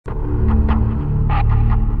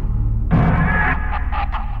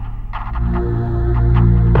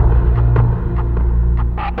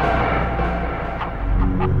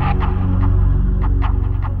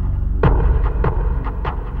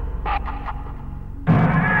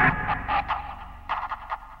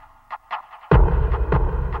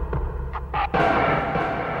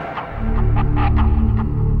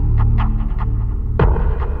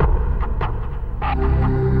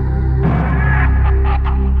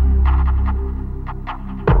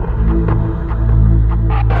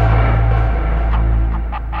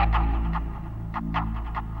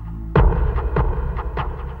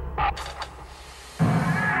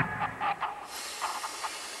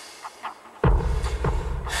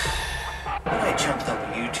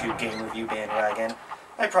YouTube game review bandwagon,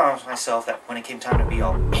 I promised myself that when it came time to be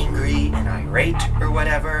all angry and irate or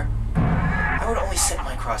whatever, I would only set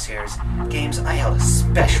my crosshairs games I held a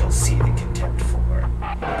special seething contempt for.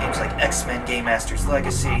 Games like X-Men Game Master's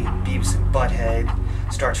Legacy, Beavis and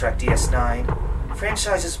Butthead, Star Trek DS9,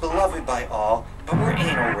 franchises beloved by all, but were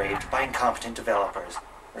anal raped by incompetent developers,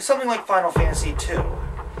 or something like Final Fantasy II,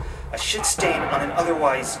 a shit stain on an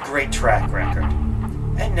otherwise great track record.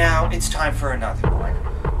 And now it's time for another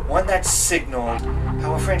one that signaled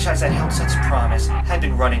how a franchise that held such promise had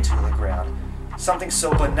been run into the ground. Something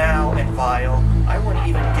so banal and vile, I wouldn't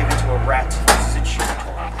even give it to a rat to use as a chewing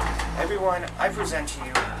toy. Everyone, I present to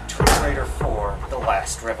you Tomb Raider 4: The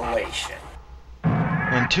Last Revelation.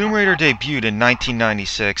 When Tomb Raider debuted in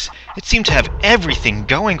 1996, it seemed to have everything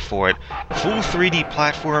going for it. Full 3D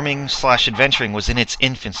platforming/adventuring was in its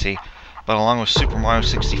infancy, but along with Super Mario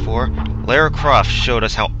 64, Lara Croft showed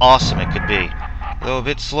us how awesome it could be. Though a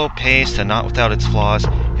bit slow-paced and not without its flaws,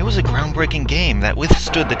 it was a groundbreaking game that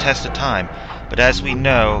withstood the test of time. But as we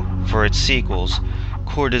know, for its sequels,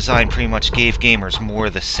 Core Design pretty much gave gamers more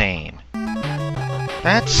of the same.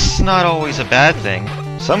 That's not always a bad thing.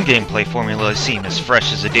 Some gameplay formulas seem as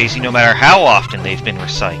fresh as a daisy no matter how often they've been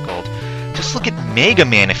recycled. Just look at Mega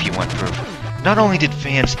Man if you want proof. Not only did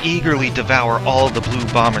fans eagerly devour all of the Blue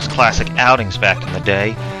Bomber's classic outings back in the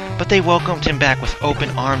day, but they welcomed him back with open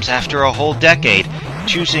arms after a whole decade,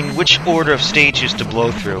 choosing which order of stages to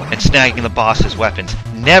blow through and snagging the boss's weapons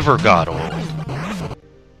never got old.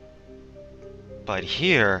 But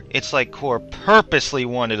here, it's like Core purposely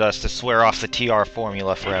wanted us to swear off the TR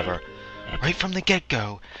formula forever. Right from the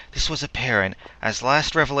get-go, this was apparent, as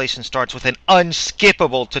Last Revelation starts with an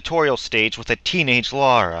unskippable tutorial stage with a teenage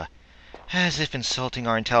Lara. As if insulting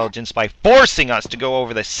our intelligence by forcing us to go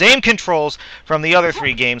over the same controls from the other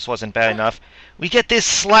three games wasn't bad enough, we get this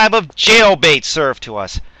slab of jailbait served to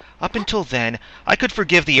us. Up until then, I could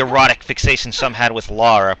forgive the erotic fixation some had with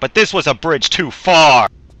Lara, but this was a bridge too far!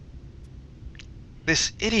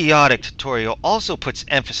 This idiotic tutorial also puts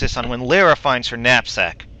emphasis on when Lara finds her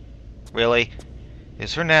knapsack. Really?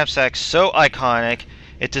 Is her knapsack so iconic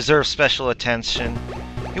it deserves special attention?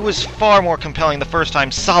 It was far more compelling the first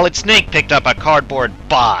time Solid Snake picked up a cardboard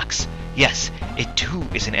box. Yes, it too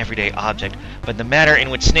is an everyday object, but the manner in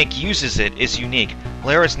which Snake uses it is unique.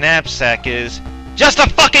 Lara's knapsack is just a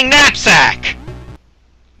fucking knapsack!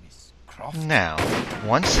 Now,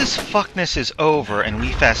 once this fuckness is over and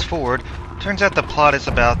we fast forward, turns out the plot is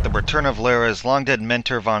about the return of Lara's long-dead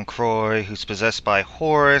mentor Von Croy, who's possessed by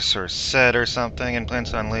Horus or Set or something and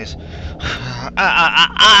plans to unleash...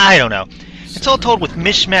 I don't know. It's all told with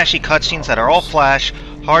mishmashy cutscenes that are all flash,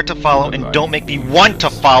 hard to follow, and don't make me want to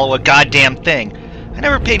follow a goddamn thing. I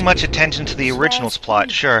never paid much attention to the original's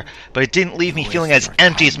plot, sure, but it didn't leave me feeling as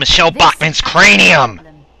empty as Michelle Bachmann's cranium!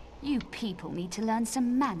 You people need to learn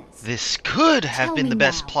some manners. This could have been the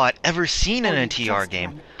best plot ever seen in a TR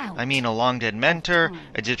game. I mean, a long-dead mentor,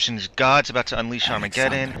 Egyptian gods about to unleash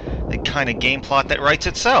Armageddon, the kind of game plot that writes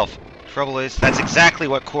itself. Trouble is, that's exactly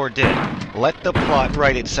what Core did. Let the plot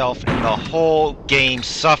write itself, and the whole game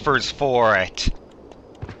suffers for it.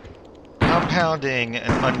 Compounding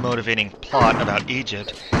an unmotivating plot about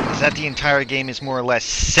Egypt is that the entire game is more or less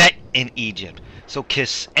set in Egypt. So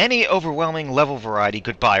kiss any overwhelming level variety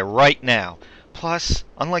goodbye right now. Plus,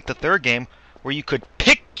 unlike the third game, where you could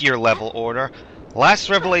pick your level order, Last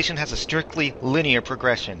Revelation has a strictly linear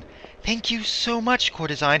progression. Thank you so much, Core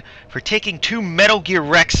Design, for taking 2 Metal Gear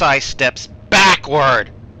Rex-size steps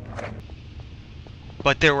backward!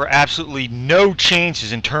 But there were absolutely no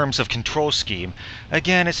changes in terms of control scheme.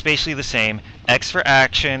 Again, it's basically the same. X for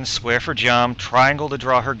action, square for jump, triangle to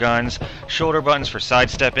draw her guns, shoulder buttons for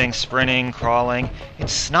sidestepping, sprinting, crawling.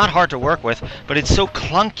 It's not hard to work with, but it's so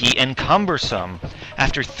clunky and cumbersome.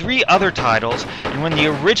 After 3 other titles, and when the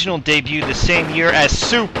original debuted the same year as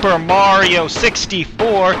Super Mario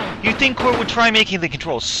 64, you'd think Core would try making the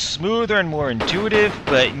controls smoother and more intuitive,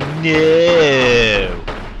 but no!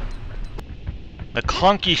 The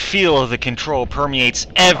clunky feel of the control permeates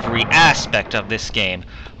every aspect of this game.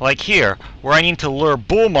 Like here, where I need to lure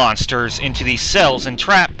bull monsters into these cells and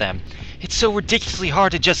trap them. It's so ridiculously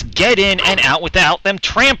hard to just get in and out without them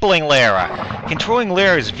trampling Lara. Controlling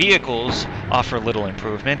Lara's vehicles offer little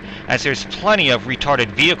improvement, as there's plenty of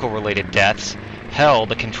retarded vehicle-related deaths. Hell,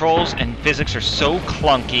 the controls and physics are so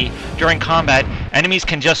clunky, during combat, enemies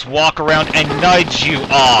can just walk around and nudge you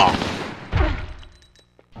off.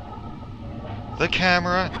 The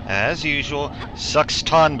camera, as usual, sucks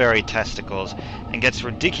Tonberry testicles and gets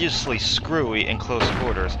ridiculously screwy in close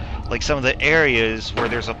quarters, like some of the areas where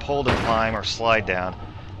there's a pole to climb or slide down.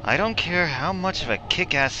 I don't care how much of a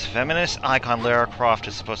kick-ass feminist icon Lara Croft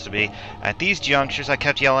is supposed to be. At these junctures, I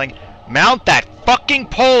kept yelling, "Mount that fucking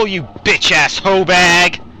pole, you bitch-ass hoe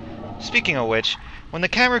bag!" Speaking of which, when the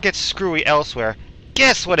camera gets screwy elsewhere,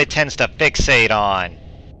 guess what it tends to fixate on?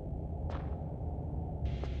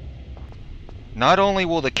 Not only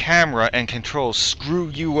will the camera and controls screw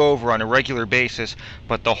you over on a regular basis,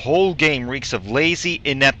 but the whole game reeks of lazy,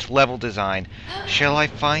 inept level design. Shall I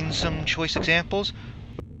find some choice examples?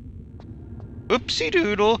 Oopsie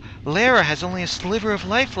doodle, Lara has only a sliver of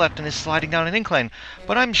life left and is sliding down an incline,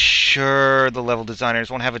 but I'm sure the level designers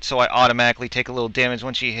won't have it so I automatically take a little damage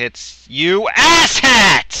when she hits you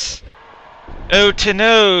asshats! Oh, to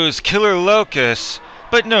nose, Killer Locust.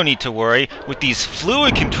 But no need to worry, with these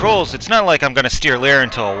fluid controls, it's not like I'm gonna steer Lara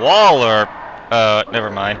into a wall or... never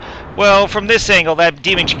mind. Well, from this angle, that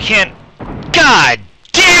demon can't... God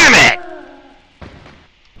damn it!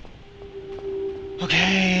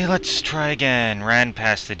 Okay, let's try again. Ran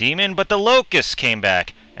past the demon, but the Locust came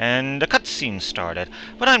back, and a cutscene started.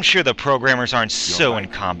 But I'm sure the programmers aren't so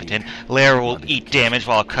incompetent. Lara will eat damage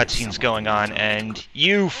while a cutscene's going on, and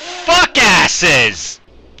you fuck-asses!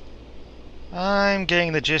 I'm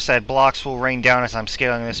getting the gist that blocks will rain down as I'm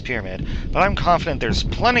scaling this pyramid, but I'm confident there's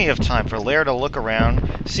plenty of time for Lara to look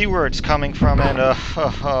around, see where it's coming from, and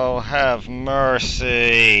oh, have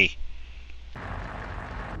mercy.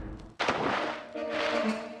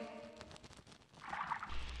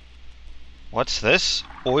 What's this?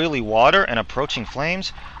 Oily water and approaching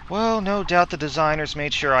flames? Well, no doubt the designers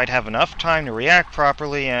made sure I'd have enough time to react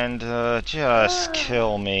properly and, just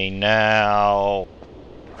kill me now.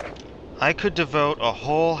 I could devote a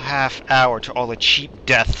whole half hour to all the cheap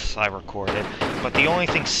deaths I recorded, but the only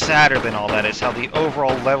thing sadder than all that is how the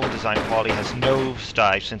overall level design quality has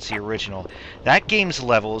nosedived since the original. That game's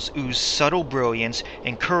levels ooze subtle brilliance,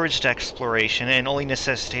 encouraged exploration, and only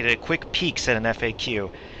necessitated quick peeks at an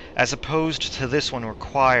FAQ, as opposed to this one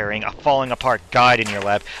requiring a falling apart guide in your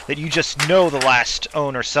lap that you just know the last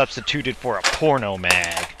owner substituted for a porno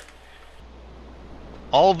mag.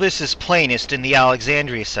 All this is plainest in the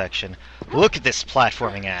Alexandria section. Look at this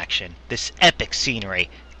platforming action, this epic scenery.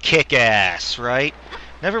 Kick-ass, right?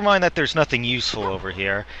 Never mind that there's nothing useful over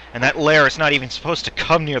here, and that Lara's not even supposed to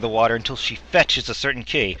come near the water until she fetches a certain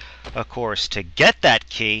key. Of course, to get that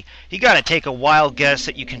key, you gotta take a wild guess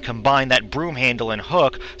that you can combine that broom handle and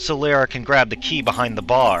hook so Lara can grab the key behind the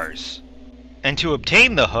bars. And to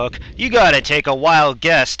obtain the hook, you gotta take a wild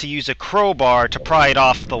guess to use a crowbar to pry it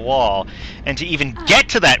off the wall. And to even get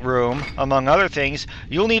to that room, among other things,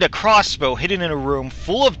 you'll need a crossbow hidden in a room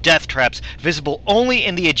full of death traps visible only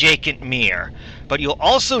in the adjacent mirror. But you'll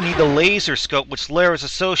also need the laser scope which Lara's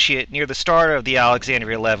associate near the start of the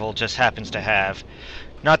Alexandria level just happens to have.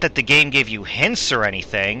 Not that the game gave you hints or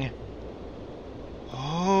anything.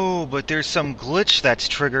 Oh, but there's some glitch that's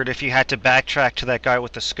triggered if you had to backtrack to that guy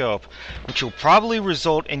with the scope, which will probably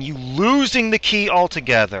result in you losing the key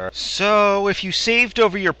altogether. So, if you saved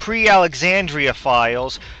over your pre-Alexandria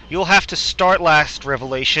files, you'll have to start Last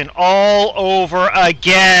Revelation all over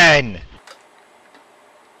again!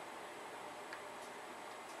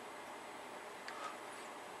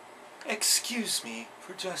 Excuse me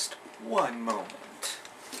for just one moment.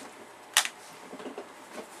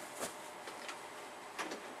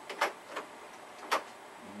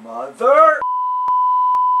 Mother!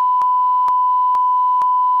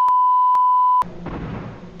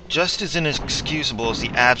 Just as inexcusable as the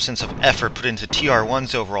absence of effort put into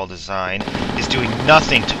TR1's overall design is doing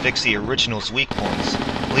nothing to fix the original's weak points,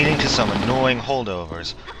 leading to some annoying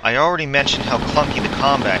holdovers. I already mentioned how clunky the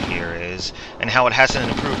combat here is, and how it hasn't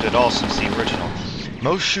improved at all since the original.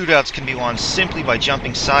 Most shootouts can be won simply by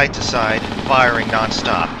jumping side to side and firing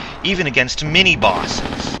non-stop, even against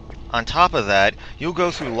mini-bosses. On top of that, you'll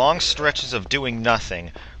go through long stretches of doing nothing,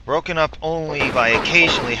 broken up only by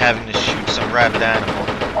occasionally having to shoot some rabid animal,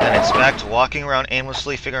 then it's back to walking around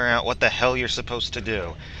aimlessly figuring out what the hell you're supposed to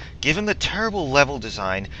do. Given the terrible level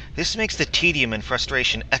design, this makes the tedium and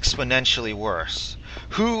frustration exponentially worse.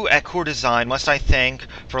 Who at Core Design must I thank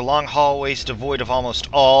for long hallways devoid of almost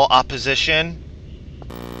all opposition?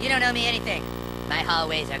 You don't owe me anything. My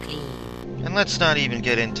hallways are clean. And let's not even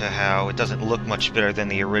get into how it doesn't look much better than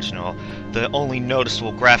the original, the only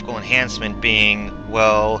noticeable graphical enhancement being,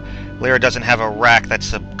 well, Lara doesn't have a rack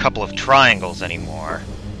that's a couple of triangles anymore.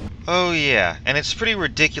 Oh yeah, and it's pretty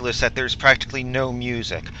ridiculous that there's practically no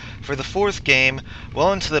music. For the fourth game,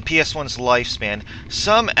 well into the PS1's lifespan,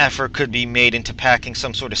 some effort could be made into packing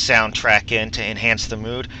some sort of soundtrack in to enhance the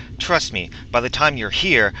mood. Trust me, by the time you're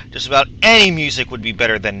here, just about any music would be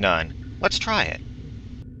better than none. Let's try it.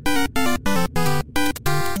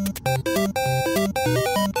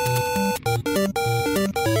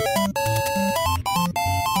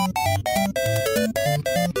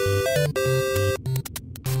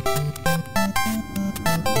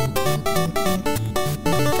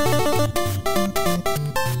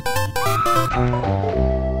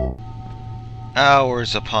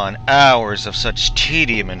 Hours upon hours of such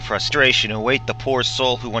tedium and frustration await the poor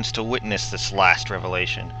soul who wants to witness this last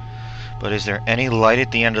revelation. But is there any light at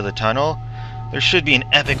the end of the tunnel? There should be an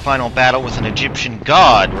epic final battle with an Egyptian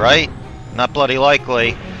god, right? Not bloody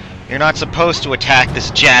likely. You're not supposed to attack this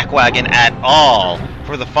jackwagon at all.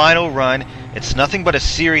 For the final run, it's nothing but a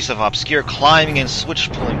series of obscure climbing and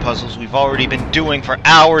switch-pulling puzzles we've already been doing for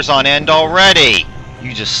hours on end already.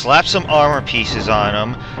 You just slap some armor pieces on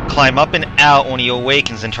him, climb up and out when he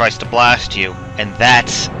awakens and tries to blast you, and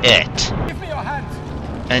that's it. Give me your hand.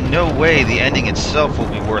 And no way the ending itself will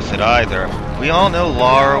be worth it either. We all know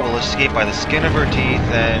Lara will escape by the skin of her teeth,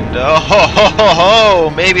 and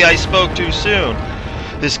maybe I spoke too soon.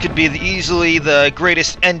 This could be easily the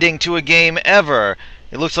greatest ending to a game ever.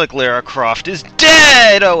 It looks like Lara Croft is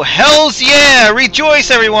dead! Oh, hells yeah!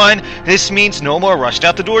 Rejoice, everyone! This means no more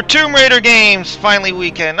rushed-out-the-door Tomb Raider games! Finally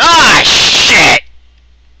we can... Ah, shit!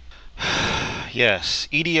 Yes,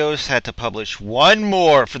 Eidos had to publish one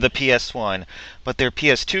more for the PS1, but their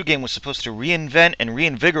PS2 game was supposed to reinvent and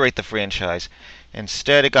reinvigorate the franchise.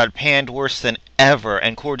 Instead, it got panned worse than ever,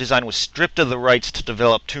 and Core Design was stripped of the rights to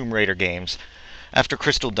develop Tomb Raider games. After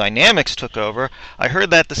Crystal Dynamics took over, I heard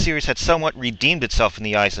that the series had somewhat redeemed itself in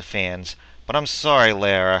the eyes of fans. But I'm sorry,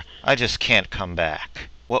 Lara, I just can't come back.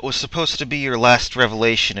 What was supposed to be your last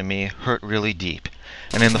revelation to me hurt really deep.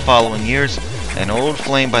 And in the following years, an old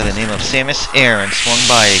flame by the name of Samus Aran swung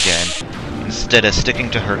by again. Instead of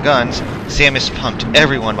sticking to her guns, Samus punked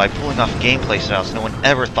everyone by pulling off gameplay styles no one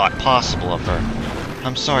ever thought possible of her.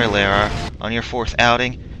 I'm sorry, Lara. On your 4th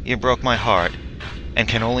outing, you broke my heart, and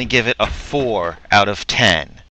can only give it a 4 out of 10.